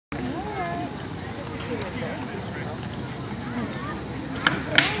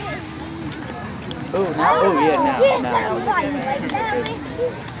Oh, now, oh yeah, now.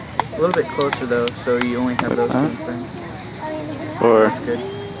 A little bit closer though, so you only have those two in front. Or that's good.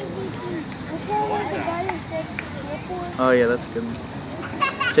 Oh yeah, that's a good one.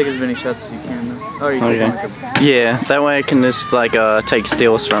 Take as many shots as you can though. Oh, you can like yeah, that way I can just like take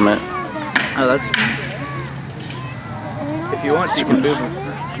steals from it. Oh, that's. If you want, you can move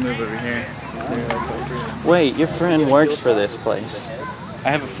over here. Wait, your friend works for this place.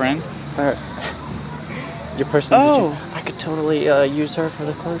 I have a friend. Your person? Oh, I could totally use her for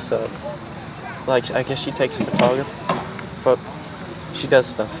the close-up. Like, I guess she takes photography, but she does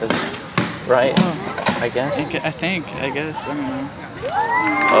stuff, right? Oh, I guess. I guess. I don't know.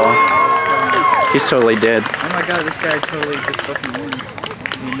 Oh, he's totally dead. Oh my God, this guy totally just fucking won.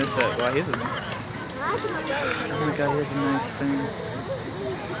 You missed that. Wow, he's a. Oh my God, he has a nice thing.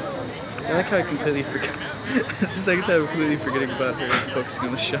 I like how I completely forgot. This is the second time I'm completely forgetting about her focusing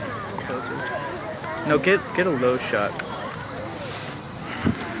on the shot. No, get a low shot.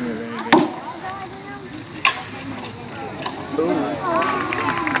 Yeah, there you go.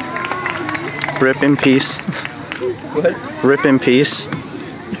 Ooh. Rip in peace. What? Rip in peace.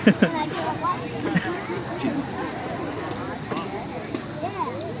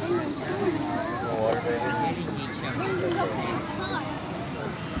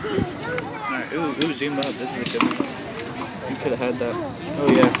 Alright, ooh, zoom up. This is a good one. You could have had that. Oh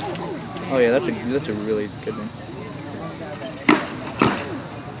yeah. Oh yeah, that's a really good one.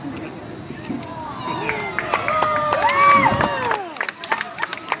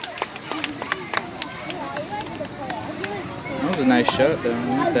 That was a nice shot though. I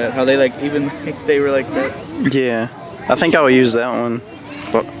like that. How they like they were like that. Yeah, I think I would use that one.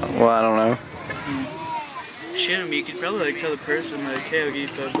 But, well, I don't know. Shit, I mean, you could probably like tell the person like, hey, I'll give you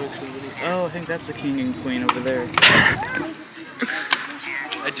 $5 for the video. Oh, I think that's the king and queen over there.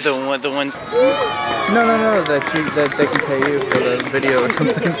 The ones. No, that they can pay you for the video or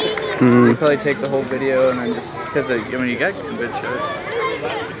something. They probably take the whole video and then just because I mean you got some good shots.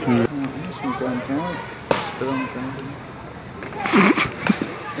 Some ground count. Spit on the ground.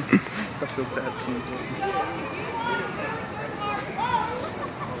 I feel bad too.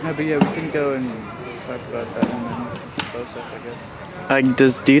 No, but yeah, we can go and talk about that and then close up, I guess.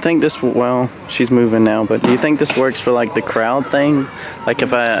 Do you think this, well, she's moving now, but do you think this works for like the crowd thing? Like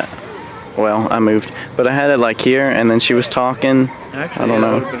if I moved, but I had it like here and then she was talking. Actually, I don't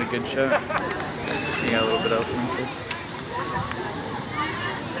know. That would have been a good shot. You got a little bit else in this.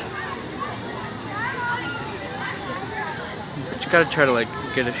 But you gotta try to like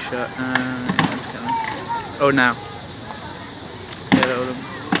get a shot. Oh, now. Yeah, that would've.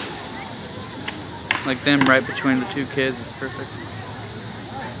 Like them right between the two kids is perfect.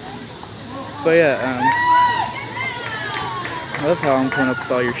 But yeah, I love how I'm coming up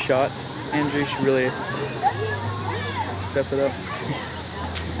with all your shots. Andrew should really step it up.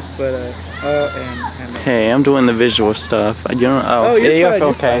 But and hey, I'm doing the visual stuff. You don't. Oh, you're fine,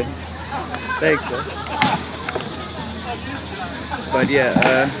 okay. Thanks. But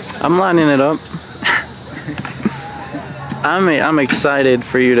yeah, I'm lining it up. I'm excited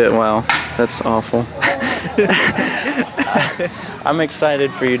for you to. Well, that's awful. I'm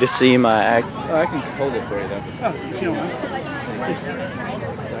excited for you to see my act. Oh, I can hold it for you though. Oh, you don't mind.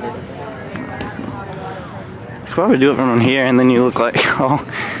 You probably do it from here, and then you look like oh.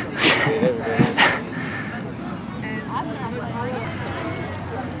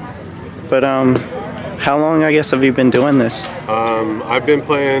 But how long I guess have you been doing this? I've been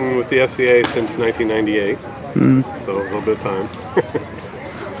playing with the FCA since 1998, so a little bit of time.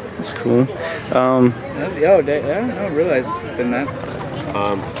 That's cool. I don't realize it's been that.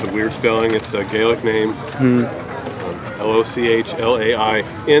 It's a weird spelling. It's a Gaelic name.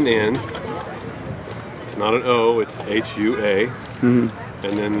 Lochlainn. It's not an O. It's H-U-A. And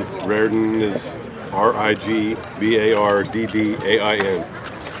then Rattan is R-I-G-B-A-R-D-D-A-I-N.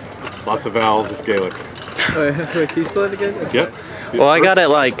 Lots of vowels. It's Gaelic. Wait, can you spell it again? Yep. Well, I got it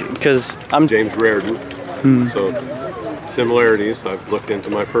like because I'm James Rattan. So similarities. I've looked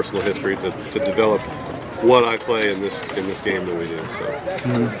into my personal history to develop what I play in this game that we do.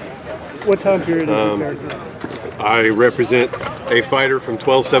 So. What time period is your character? I represent a fighter from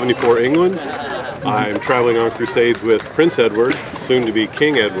 1274 England. I'm traveling on crusades with Prince Edward, soon to be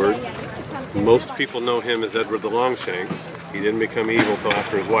King Edward. Most people know him as Edward the Longshanks. He didn't become evil till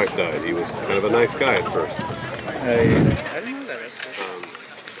after his wife died. He was kind of a nice guy at first. I didn't know that.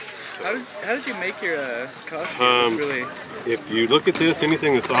 How did you make your costume? Really... If you look at this,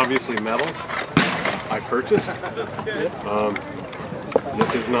 anything that's obviously metal, I purchased.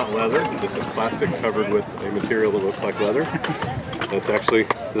 This is not leather. This is plastic covered with a material that looks like leather. It's actually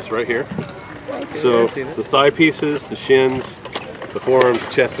this right here. So the thigh pieces, the shins, the forearms, the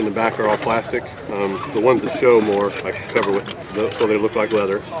chest, and the back are all plastic. The ones that show more I cover with so they look like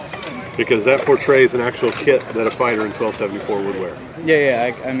leather, because that portrays an actual kit that a fighter in 1274 would wear.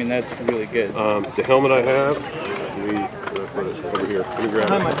 Yeah, I mean that's really good. The helmet I have, put it over here. Let me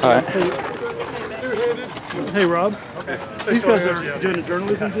grab it. All right. Hey, Rob. These guys are doing a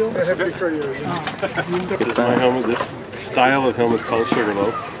journalism deal? This is my helmet. This style of helmet is called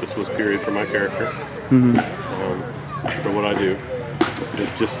Sugarloaf. This was period for my character. For what I do.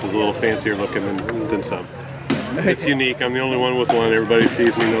 It's just a little fancier looking than some. It's unique. I'm the only one with one. Everybody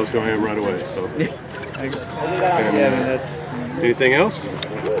sees me, knows who I am right away. So. Anything else?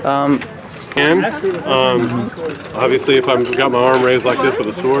 Obviously, if I've got my arm raised like this with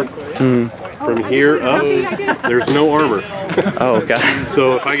a sword, from here up, there's no armor. Oh, God.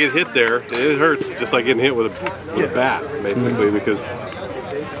 So if I get hit there, it hurts just like getting hit with a bat, basically, because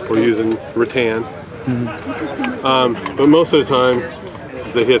we're using rattan. But most of the time,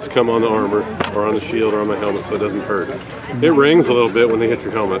 the hits come on the armor, or on the shield, or on my helmet, so it doesn't hurt. It rings a little bit when they hit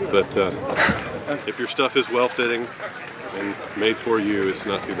your helmet, but if your stuff is well-fitting and made for you, it's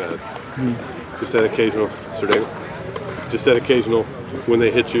not too bad. Just that occasional, just that occasional when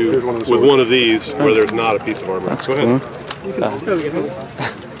they hit you with one of these where there's not a piece of armor. That's Go cool. ahead.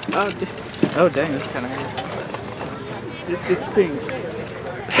 Oh dang, that's kind of hard. It stings.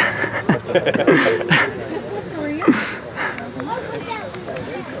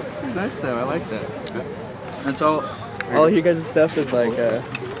 Nice though, I like that. That's all of you guys' stuff is like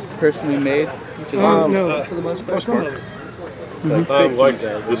personally made? No, for the most part. Like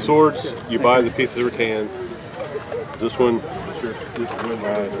the swords, you buy the pieces of rattan. This one,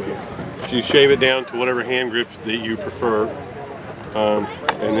 you shave it down to whatever hand grip that you prefer,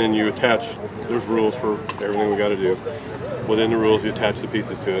 and then you attach. There's rules for everything we got to do. Within the rules, you attach the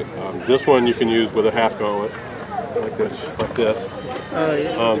pieces to it. This one you can use with a half gauntlet, like this.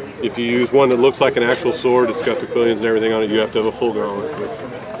 If you use one that looks like an actual sword, it's got the quillions and everything on it, you have to have a full gauntlet.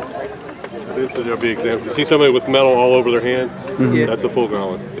 There'll be examples. You see somebody with metal all over their hand? That's a full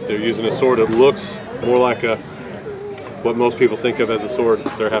gauntlet. If they're using a sword that looks more like what most people think of as a sword,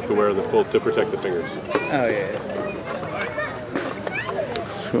 they have to wear the full to protect the fingers. Oh yeah.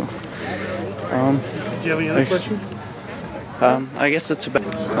 Cool. Do you have any other questions? I guess it's about.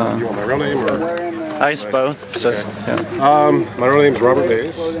 You want my real name or? I guess both. So, yeah. My real name is Robert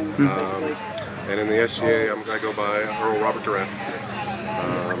Bays, and in the SCA I go by Earl Robert Rattan.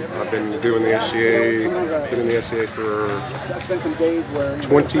 I've been doing the SCA, for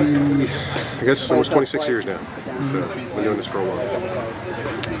 20, I guess almost 26 years now. So I've been doing this for a while.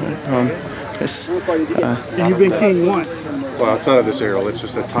 And you've been king once. Well, it's not a this Earl, it's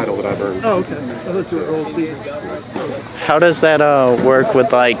just a title that I've earned. Oh, okay. I thought you were Earl Caesar. How does that work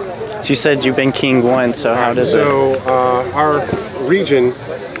with, like, you said you've been king once, so how does it? So our region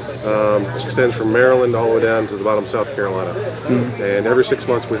extends from Maryland all the way down to the bottom of South Carolina. And every 6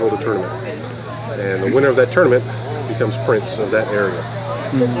 months we hold a tournament. And the winner of that tournament becomes prince of that area.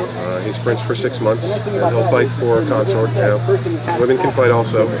 He's prince for 6 months, and he'll fight for a consort. Now, women can fight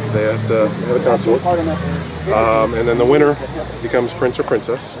also. They have to have a consort. And then the winner becomes prince or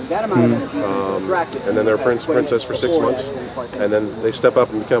princess. And then they're prince, princess for 6 months. And then they step up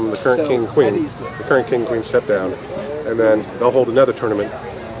and become the current king, queen. The current king, queen step down. And then they'll hold another tournament.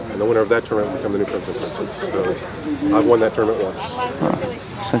 And the winner of that tournament will become the new prince and princess. So I've won that tournament once.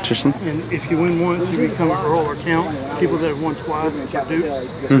 That's interesting. And if you win once, you become an earl or count. People that have won twice are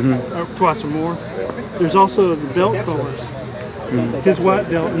dukes, or twice or more. There's also the belt colors. His white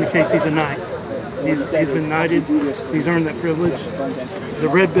belt indicates he's a knight. He's been knighted. He's earned that privilege. The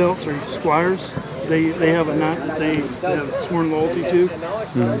red belts are squires. They have a knight that they have sworn loyalty to,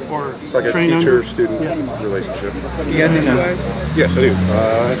 or It's like a train under. teacher-student relationship. You got any squires? Yes, I do.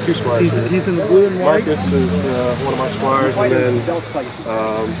 I have 2 squires. He's in the blue and white. Marcus is one of my squires, and then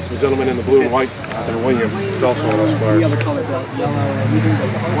the gentleman in the blue and white, William, is also one of my squires.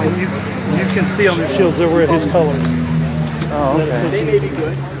 You can see on their shields they wear his colors. Oh, okay. They may be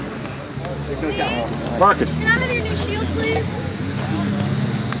good. Marcus Can I have your new shield, please?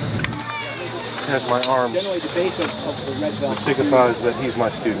 has my arms. Generally, the base of the red belt Signifies that he's my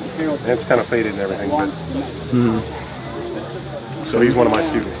student. And it's kind of faded and everything, but so he's one of my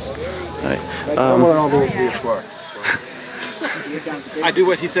students. Right. I do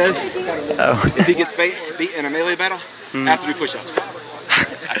what he says. Oh. If he gets beat in a melee battle, I have to do push-ups.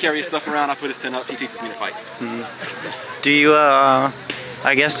 I carry his stuff around, I put his tent up, he teaches me to fight. Do you,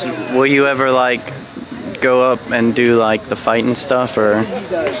 I guess, will you ever, like, go up and do, like, the fighting stuff, or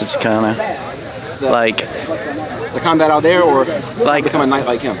just kind of? Like the combat out there, or like become a knight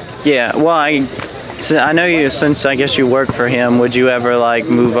like him? yeah. Well, I know you since I guess you work for him. Would you ever like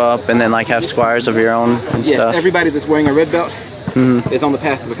move up and then like have squires of your own and Yes, stuff? everybody that's wearing a red belt is on the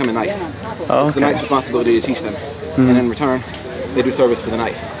path to become a knight. Oh, It's the knight's responsibility to teach them, and in return, they do service for the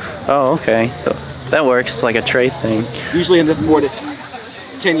knight. Oh, okay. So that works. It's like a trade thing. Usually in this sport,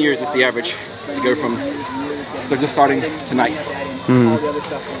 it's 10 years is the average to go from just starting to knight.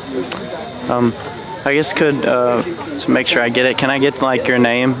 I guess to make sure I get it, can I get like your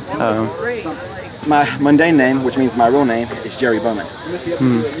name? My mundane name, which means my real name, is Jerry Bowman.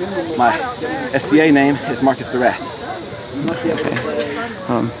 My SCA name is Marcus the Rat.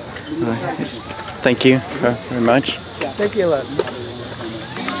 Thank you very much. Thank you a lot.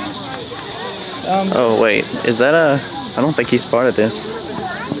 Oh wait, is that I don't think he's part of this.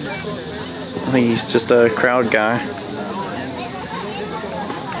 I think he's just a crowd guy.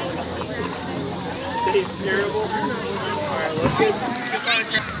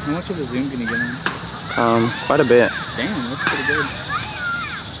 How much of a zoom can you get on? Quite a bit. Damn, that's pretty good.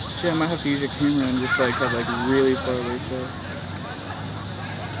 Yeah, I might have to use your camera and just like have like really far away shot.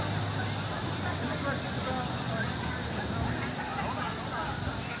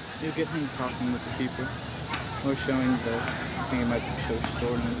 You'll get him talking with the people. Or showing the, I think it might show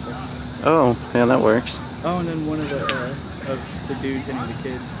sword and stuff. Oh, yeah, that works. Oh, and then one of the dude hitting the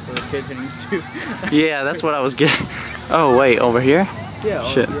kid, or the kid hitting the dude. Yeah, that's what I was getting. Oh wait, over here? Yeah.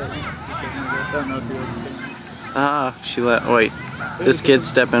 Shit. Yeah. I don't know if you were. Ah, she let. Wait, this kid's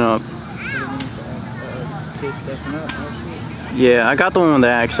stepping up. Kid stepping up. Oh, shit. Yeah, I got the one with the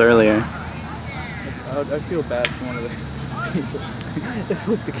axe earlier. I feel bad for one of the people. If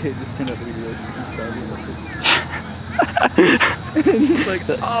the kid just turned out to be really just like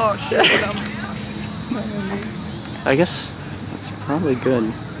the, oh shit, I guess it's probably good.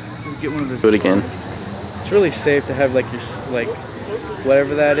 Get one of those. Do it again. It's really safe to have like your, like,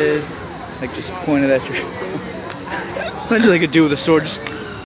 whatever that is, like just pointed at your, imagine like a dude with a sword just